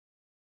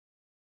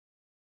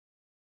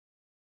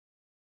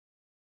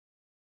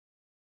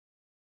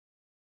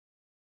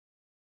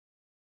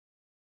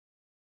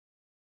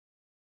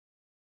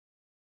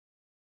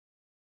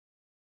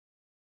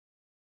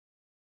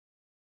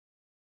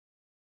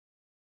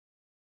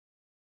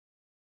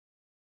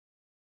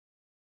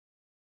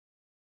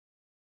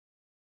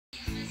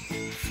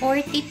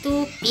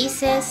42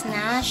 pieces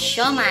na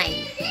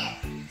siomai.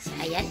 So,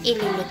 ayan,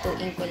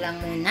 ilulutuin ko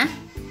lang muna.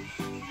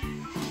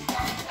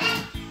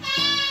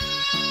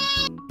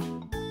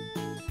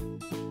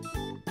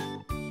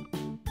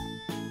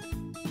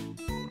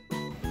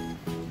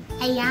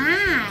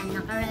 Ayan,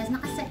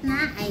 nakaset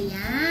na.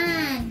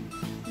 Ayan.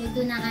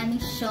 Luto na aming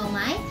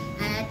siomai.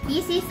 At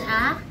this is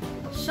a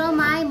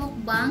siomai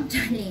mukbang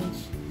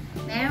challenge.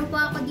 Meron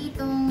po ako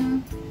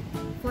ditong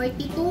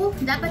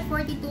 42. Dapat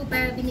 42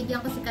 pero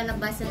binigyan ko si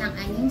kalabasa ng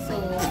anim. So,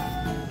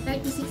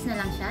 36 na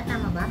lang siya.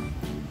 Tama ba?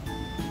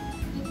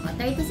 O,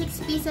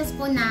 36 pieces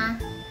po na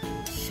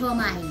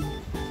siomai.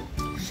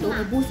 So,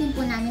 ubusin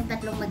po namin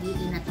tatlong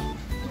mag-iin na to.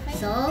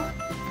 So,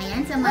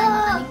 ayan. Samahan mo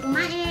kami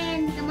kumain.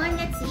 Come on,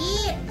 let's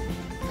eat!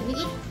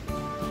 Eat.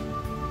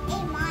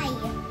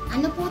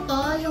 Ano po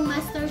to? Yung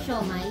master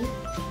siomai.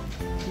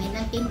 May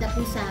nagtinda po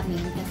sa amin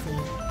kasi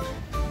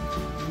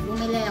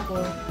bumili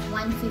ako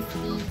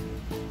 150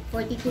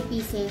 42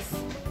 pieces.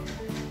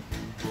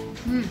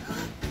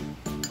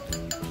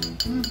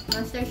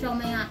 Master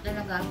siomai nga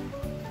talaga.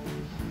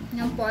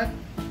 Yung pork.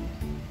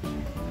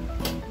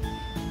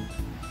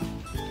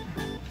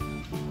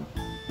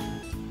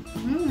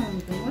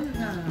 Tungkol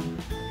na.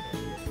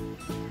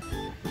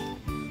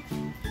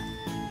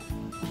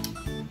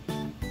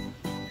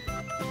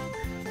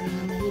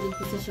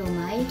 Sa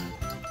siomai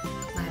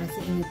para sa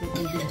inyo po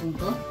yung video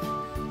ko.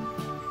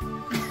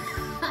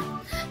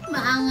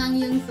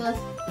 Maangang yung sauce.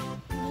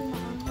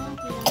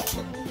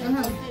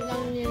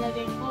 Kailangan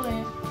nilagay ko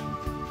eh.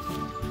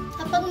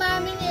 Kapag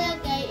marami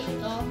nilagay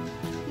ito,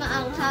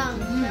 maanghang.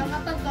 Pero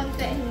kapag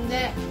konti,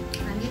 hindi.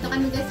 Dito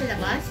kami guys sa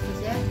labas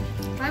kasi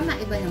para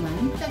maiba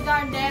naman. Sa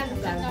garden.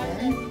 Sa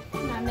garden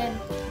namin.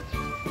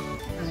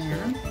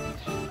 Ayan.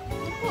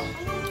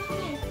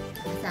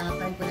 Kasama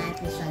pa rin po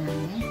natin sa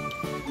namin.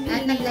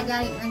 At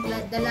nagdala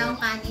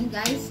akong kanin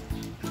guys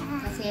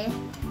kasi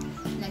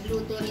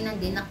nagluto rin ng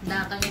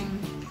dinakdakan yung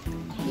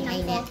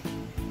dinainit.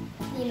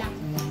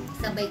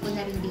 Sabay ko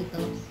na rin dito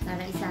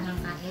para isahang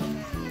kain.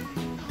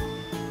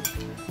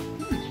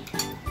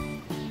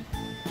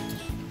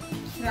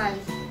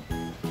 Rice.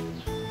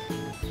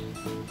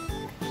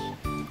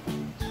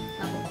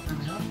 Papupak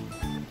ang ano.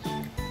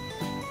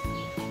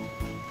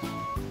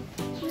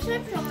 So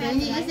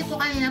iniisip ko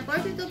kanina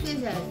 42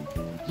 pieces.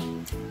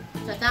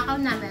 Sa takaw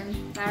namin,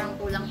 parang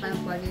kulang pa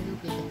yung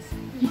 42 pieces.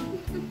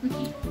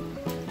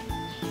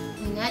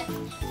 Ingat.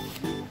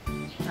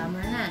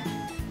 Summer na.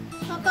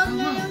 Kapag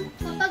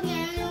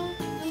ngayon yung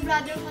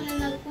brother ko na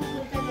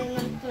nagpupunta na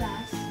ng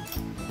class,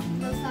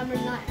 ng summer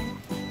na eh.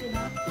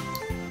 Diba?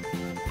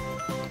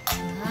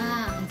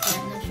 Ang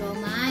sarap ng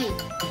siomai.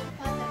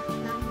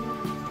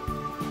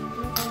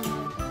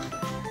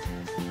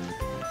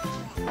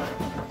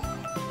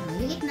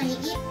 Liit na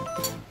liit.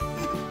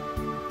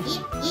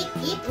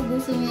 Eat.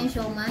 Ubusin nyo yung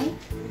siomai.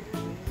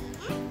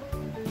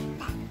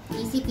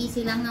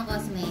 Easy-peasy lang na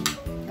Cosme.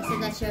 Kasi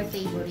that's your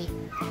favorite.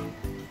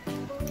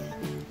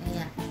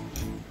 Kaya,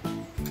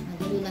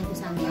 madali lang ko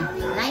sa amin.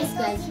 Rice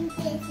guys.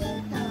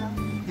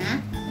 Ha?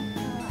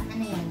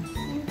 Ano yan?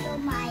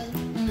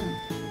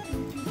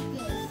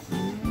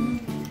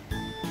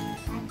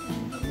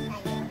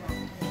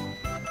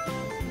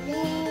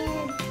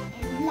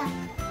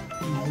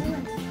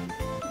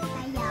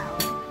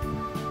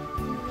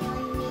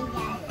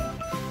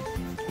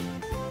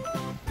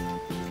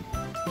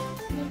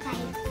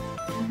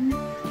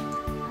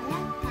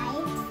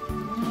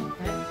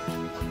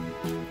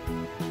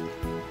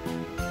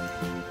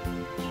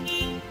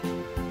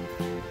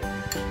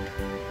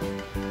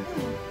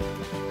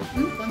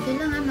 Konti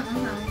lang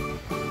maanghang.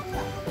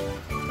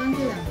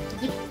 Konti lang.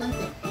 Dip,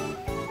 konti.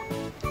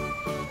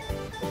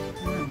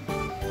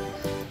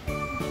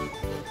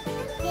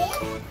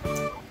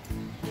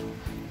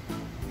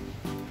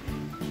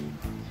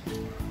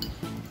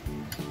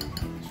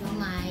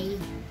 Siomai.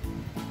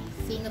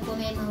 Sino po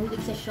may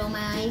mahulig sa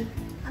siomai?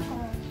 Ako.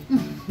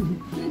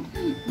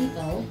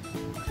 Ikaw?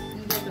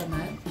 Hindi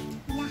siomai?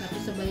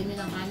 Tapos sabayin mo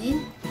ng kanin?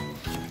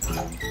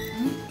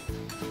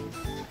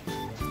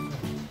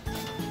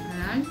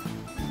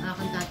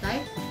 Aking tatay.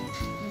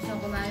 Gusto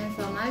kumain ng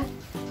siomai.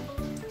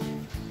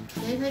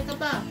 Say ka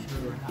pa.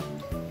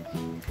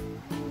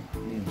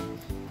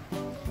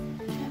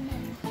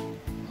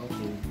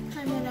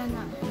 Camera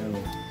na.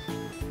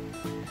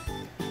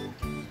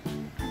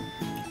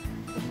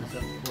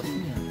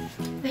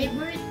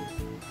 Favorite?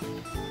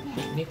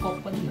 May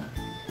coke pa nila.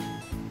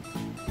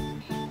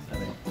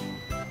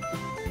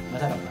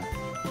 Masarap ba?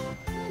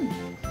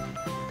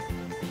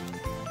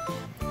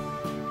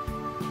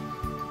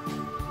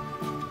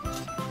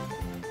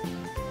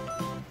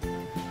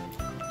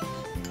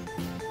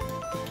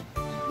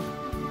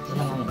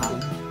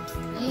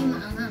 Ay,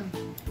 maanghang.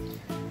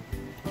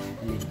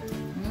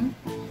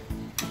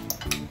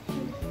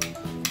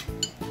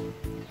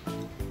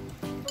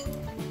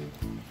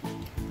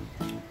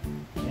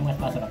 Yung mas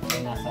masarap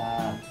ay nasa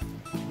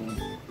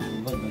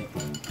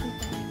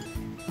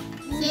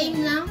Same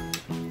lang.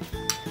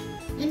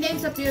 Hindi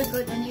sa pure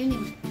gold. Ano yun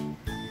eh?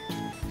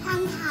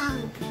 Hang-hang.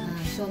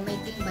 Siomai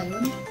king ba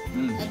yun?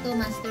 Ito,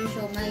 Master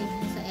Siomai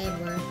yun sa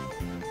Ever.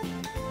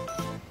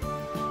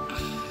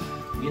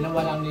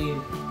 Ginawa lang ni...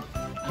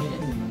 Ano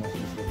yan yung mga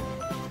susunod?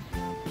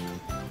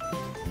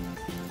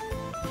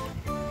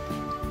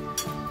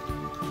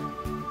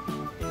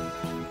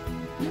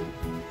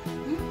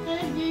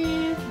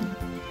 Ready.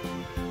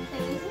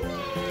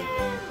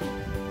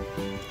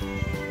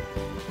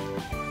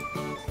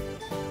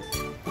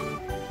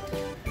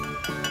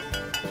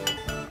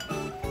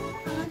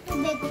 Ang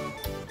tubig.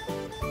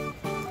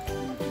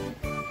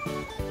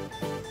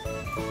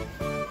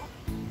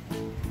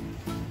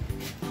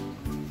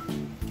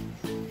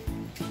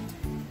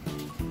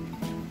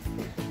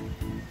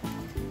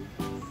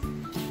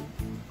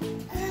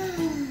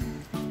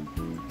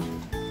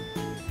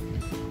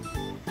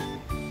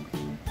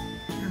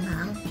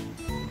 Anghang.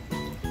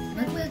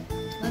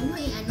 Wag mo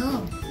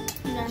i-ano.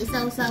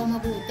 Isaw-saw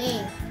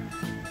mabuti.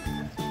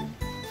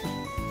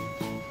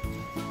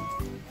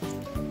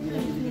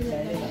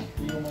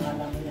 Yung mga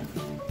laman niya.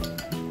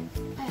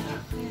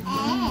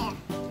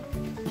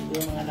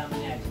 Yung mga laman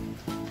niya.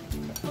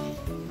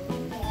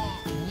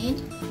 Ayan.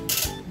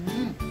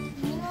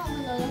 Hindi mo ako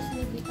malalas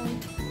ni Tita.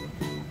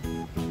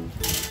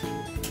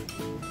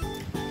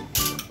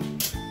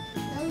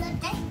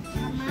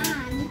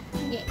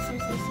 Sige,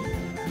 exercise yun.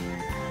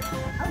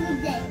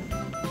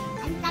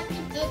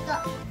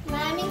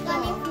 Maraming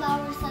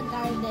cauliflower sa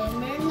garden.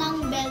 Meron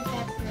ng bell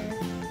pepper.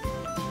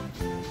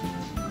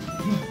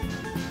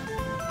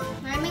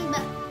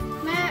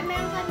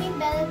 Meron kaming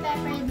bell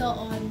pepper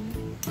doon.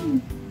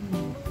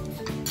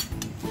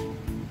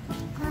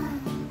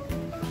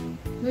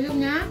 Bulog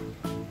na?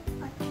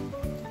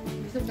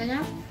 Gusto ka na?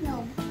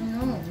 No.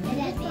 No. I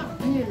love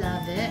it. You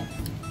love it.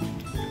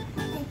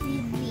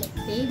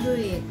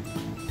 Favorite.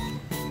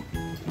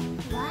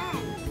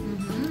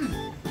 Mhm.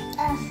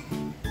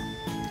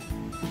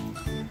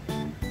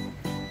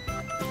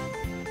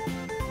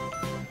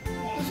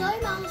 Gusto ko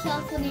yung mga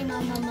cellphone ni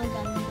Mama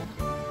maganda.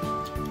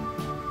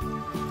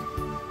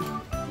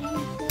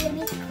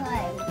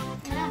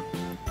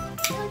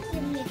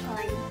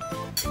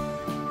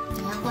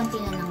 Kaya konti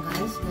na lang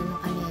guys. Ganun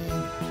kami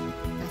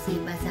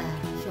kasipa sa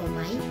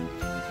siomai.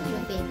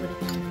 Yung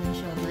favorite namin yung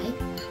siomai.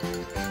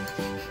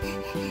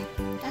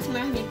 Tapos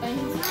marami pa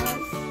yung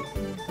sauce.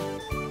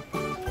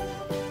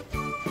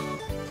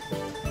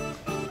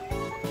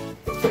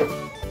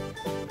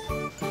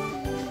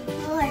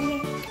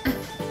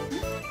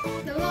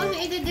 Huwag mo kasi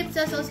i-dip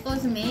sa sauce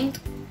Cosme.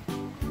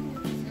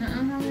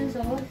 Naanghang yung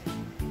sauce.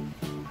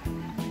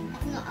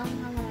 Ano ang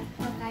hangar?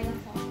 Kaya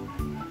ko.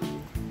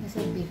 Kasi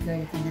big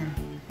girl ka na.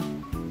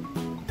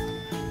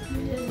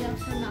 Nilagyan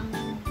siya ng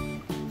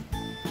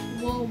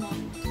wow,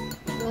 Mama.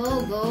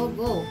 Go, go,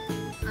 go.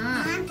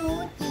 Galing,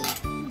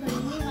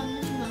 Mama,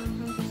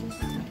 sumanghang kasi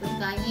sa akin.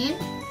 Pagkain.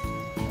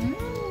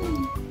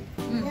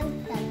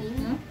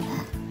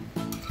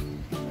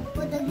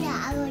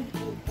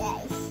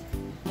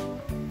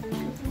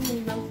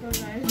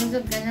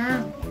 Masag ka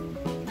na.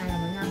 Ayaw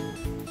mo na.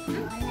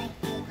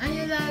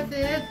 You love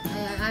it.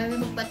 Ayan, ayaw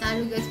mo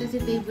magpatalo guys kasi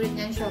favorite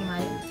niya yung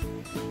siomai.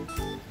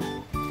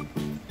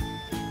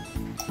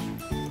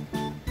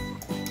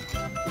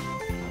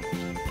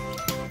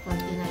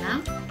 Konti na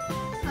lang.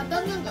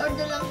 Habang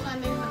nag-order lang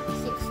kami,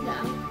 6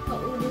 lang.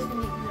 Paubos na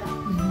bigla.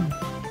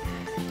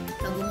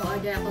 Pag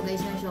umu-order ako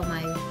guys ng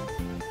siomai,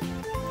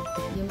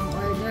 yung mga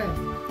order.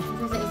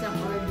 Kasi sa isang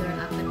order,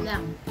 4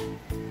 lang.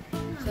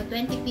 So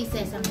 20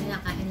 pieces ang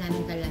kinakain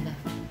namin talaga.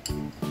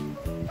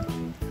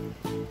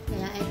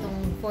 Kaya itong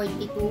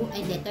 42,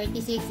 ay di,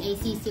 36 ay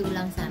sisiw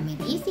lang sa amin.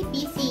 Easy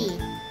peasy.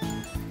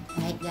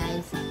 Right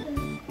guys?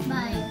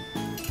 Bye.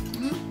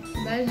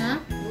 Bye na.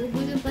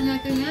 Uubusin pa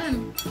natin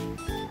yan.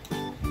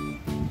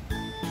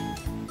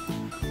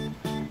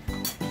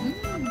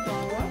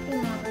 Sarap.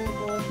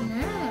 Kumakayos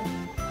na.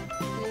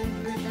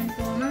 Favorite ang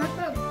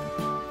tomato.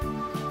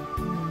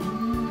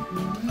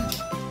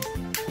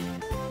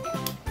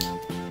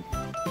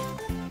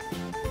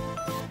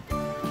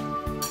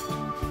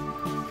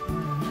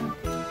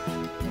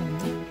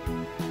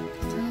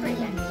 Super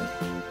yummy.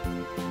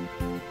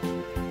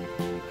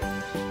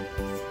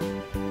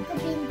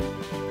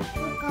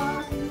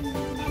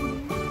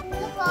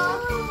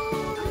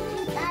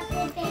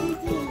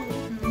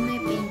 May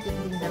painting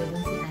din daw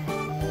dun si ate.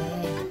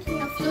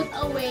 Na-float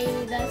away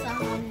dahil sa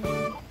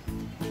hangin.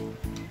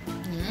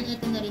 Yan,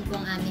 ito na rin po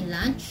ang aming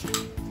lunch.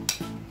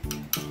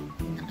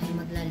 Hindi na kayo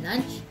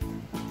magla-lunch.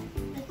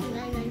 Ito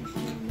na lunch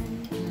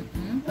naman.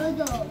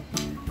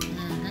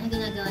 Yan, ano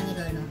ginagawa ni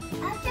Lolo?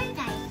 Masakit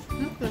sa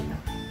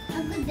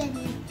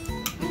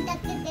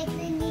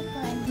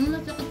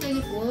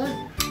likod.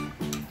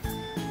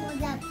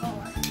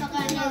 Sa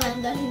kanya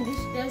lang dahil hindi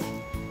stress.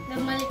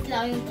 Nagmalit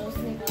lang yung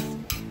toast ni Cosmo.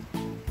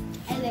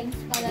 Ay,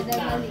 legs pala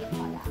dahil maliit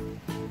pala.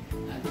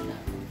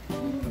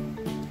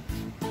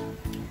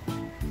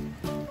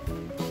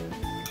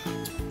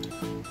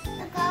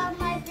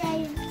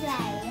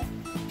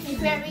 May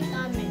berry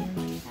kami.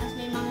 Tapos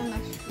may mga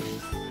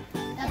mushrooms.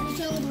 Tapos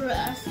yung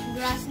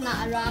grass na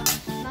arak.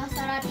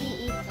 Masarap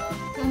i-ito.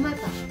 Tama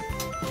pa.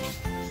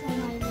 So,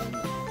 may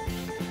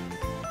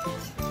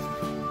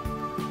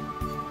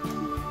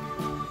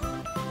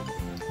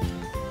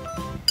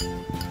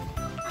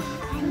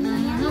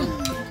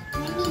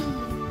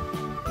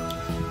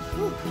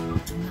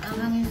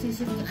Maanghang yung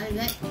sisig ni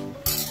Alet.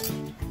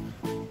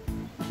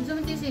 Gusto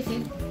mo ito yung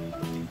sisig?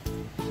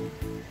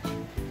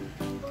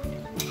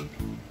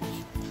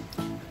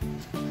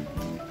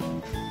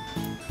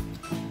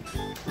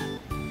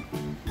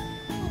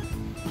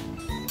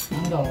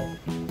 Ano daw?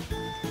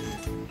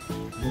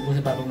 Buko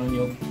sa papag ng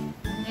nyog.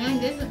 Ayan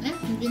guys,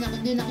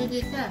 hindi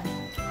nakikita.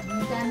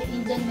 Ang dami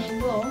Indian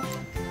mango.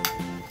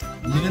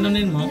 Hindi ka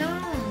nanin mo? No,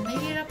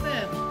 mahirap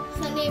eh.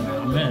 Sa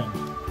neighborhood. Amen.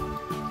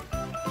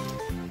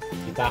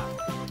 Kita.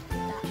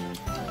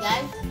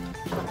 Guys,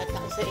 pakita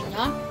ko sa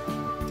inyo.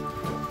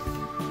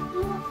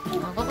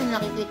 Ako kung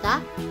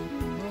nakikita.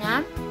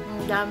 Yan,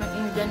 ang daming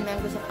Indian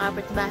mango sa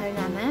kapitbahay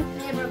namin.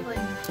 Neighborhood.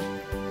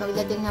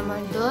 Pagdating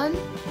naman doon,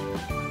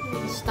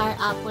 star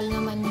apple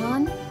naman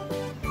yun.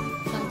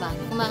 Saan ba?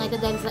 Kung makita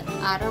dahil sa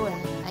araw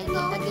eh. I go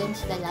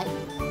against the light.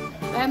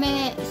 Pero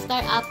may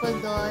star apple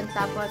doon.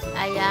 Tapos,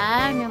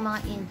 ayan, yung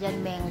mga Indian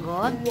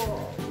mango.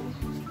 Wow.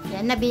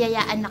 Yan,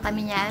 nabiyayaan na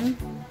kami yan.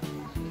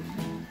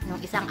 Nung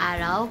isang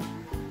araw,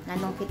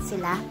 nanungkit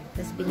sila.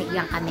 Tapos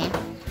binigyan kami.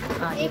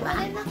 O, diba?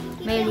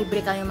 May libre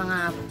kami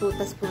mga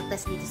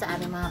putas-putas dito sa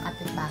aming mga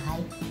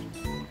kapitbahay.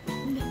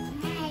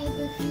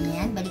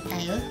 Ayan, balik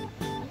tayo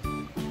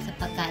sa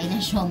pagkain ng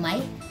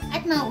siomai.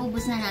 At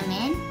mauubos na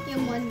namin.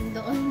 Yung one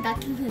doon,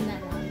 tatlo na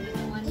lang.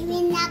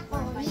 Win na po,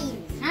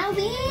 win. Ah,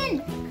 win!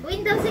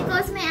 Win daw si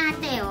Cosme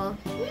ate, oh.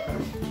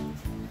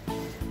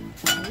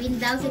 Win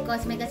daw si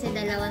Cosme kasi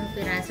 2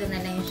 piraso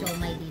na lang yung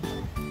siomai dito.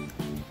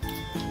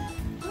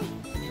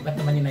 Ba't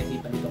naman yung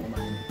naisipan dito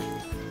kumain?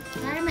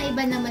 Para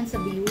maiba naman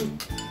sa view.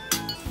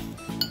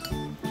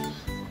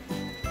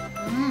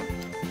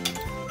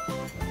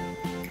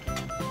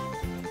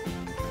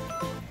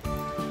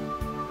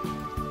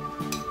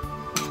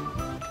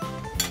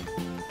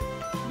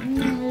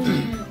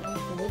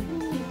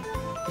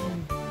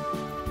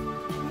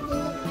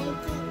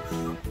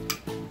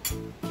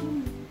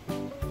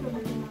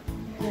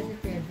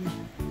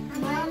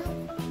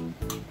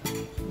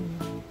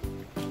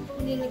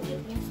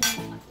 Niligit niya sa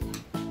lakas niya.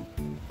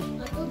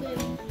 Ako din.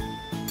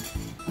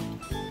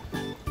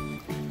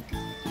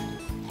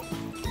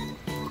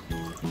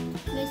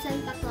 May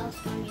Santa Claus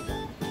kami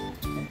doon.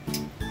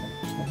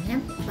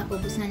 Ayan,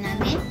 pakubos na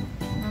namin.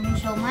 Ang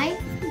siomai.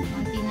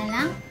 Konti na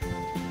lang.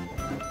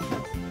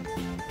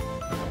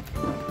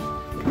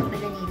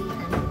 Palanili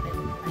namin.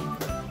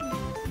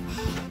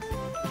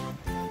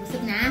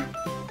 Busog na?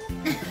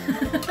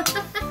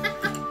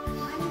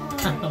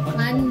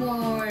 One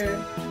more.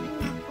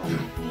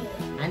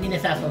 Hindi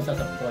nasasaw-saw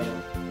sa poyo.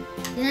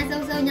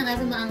 Sinasawsaw niya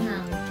kasi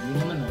maanghang. Hindi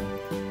naman oh.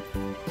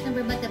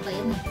 Siyempre bata pa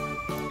yun eh.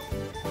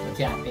 Ba't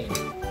si ate?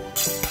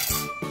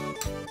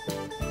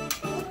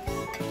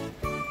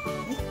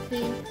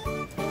 Okay.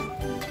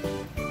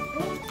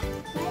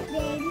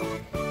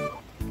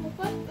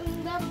 Dapat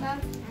ang dapat.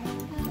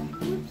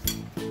 Oops.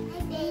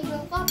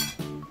 Dapat.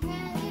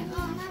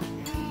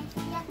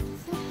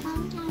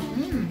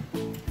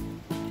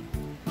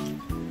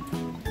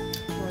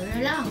 Wala na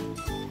lang.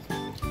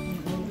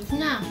 Ubus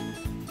na.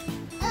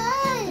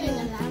 Three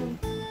na lang.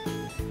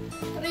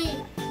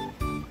 3,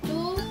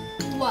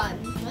 2,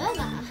 1. Wala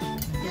na.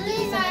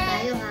 Isa na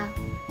tayo ha.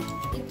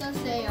 Ito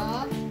sa'yo.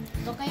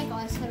 Ito kay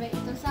Cosme.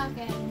 Ito sa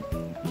akin.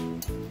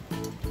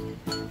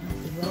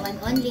 Siguro one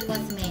only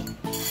Cosme.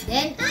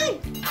 Then, ay!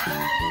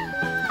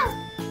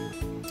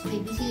 May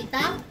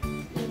bisita?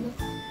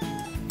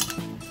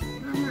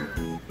 Mama.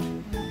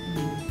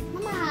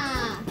 Mama.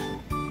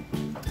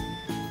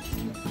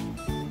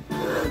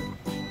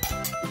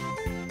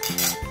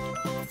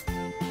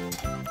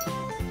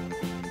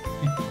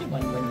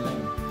 One lang.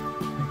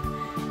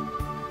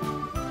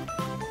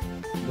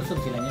 Busog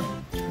sila niya.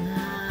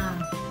 Ah.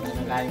 Wala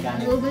nang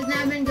kain-kanin. Nagubos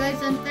namin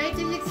guys ang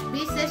 36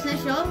 pieces na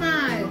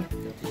siomai.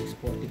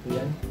 36.40 po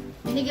yan.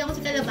 Binigyan ko si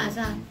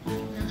Kalabasa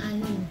ng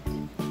anin.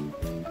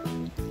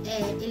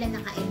 Ilan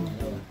nakain mo?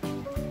 Dalawa.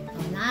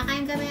 Oh,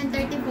 nakakain kami ng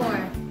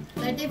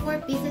 34.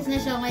 34 pieces na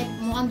siomai.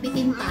 Mukhang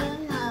bitin pa.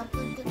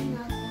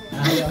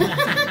 Ayaw na.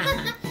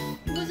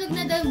 Busog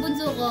na daw yung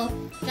bunso ko.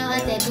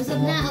 Kasi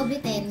busog na o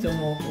bitin.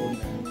 Sumuko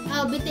na.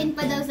 Oh, bitin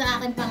pa daw sa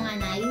akin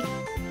panganay.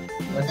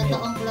 What's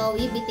Totoong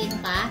Chloe, bitin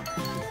pa.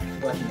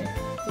 What's next?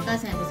 Si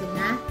Cosme, busog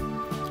na?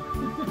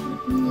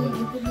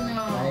 Busog na.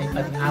 Ay,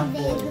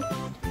 pag-apple.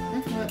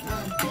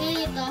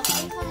 Dito.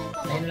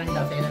 Sa'yo na lang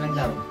daw, sa'yo na lang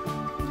daw.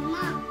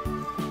 Mama.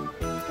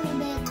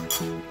 Tubig.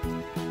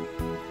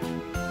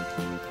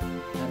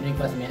 Sabi ni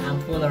Cosme, I'm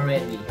full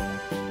already.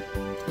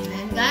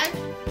 Ayan guys.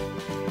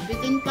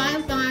 Bitin pa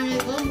yung panganay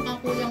ko. Mukhang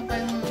kulang pa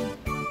yung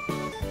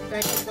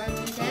 34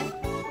 pieces.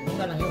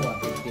 Mukha lang yun,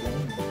 50 lang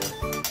yun.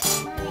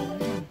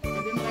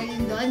 Sabi mo kayo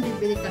doon,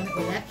 bibili kami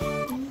ulit.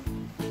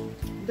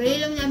 Bili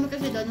lang namin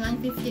kasi doon,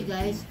 150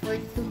 guys,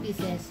 42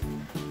 pieces.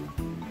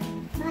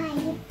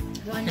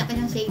 So, ang laki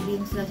ng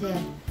savings kasi.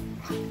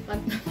 Pag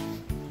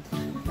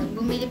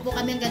bumili po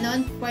kami ng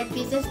ganon, 4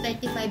 pieces,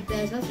 35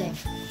 pesos eh.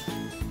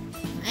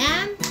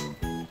 Ayan.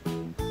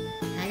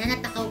 Sana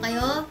natakaw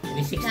kayo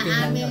 360 sa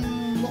lang aming yun.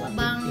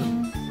 mukbang.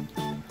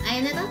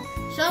 Ayan na to.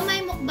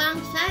 Siomai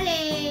mukbang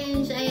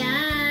challenge. Ayan.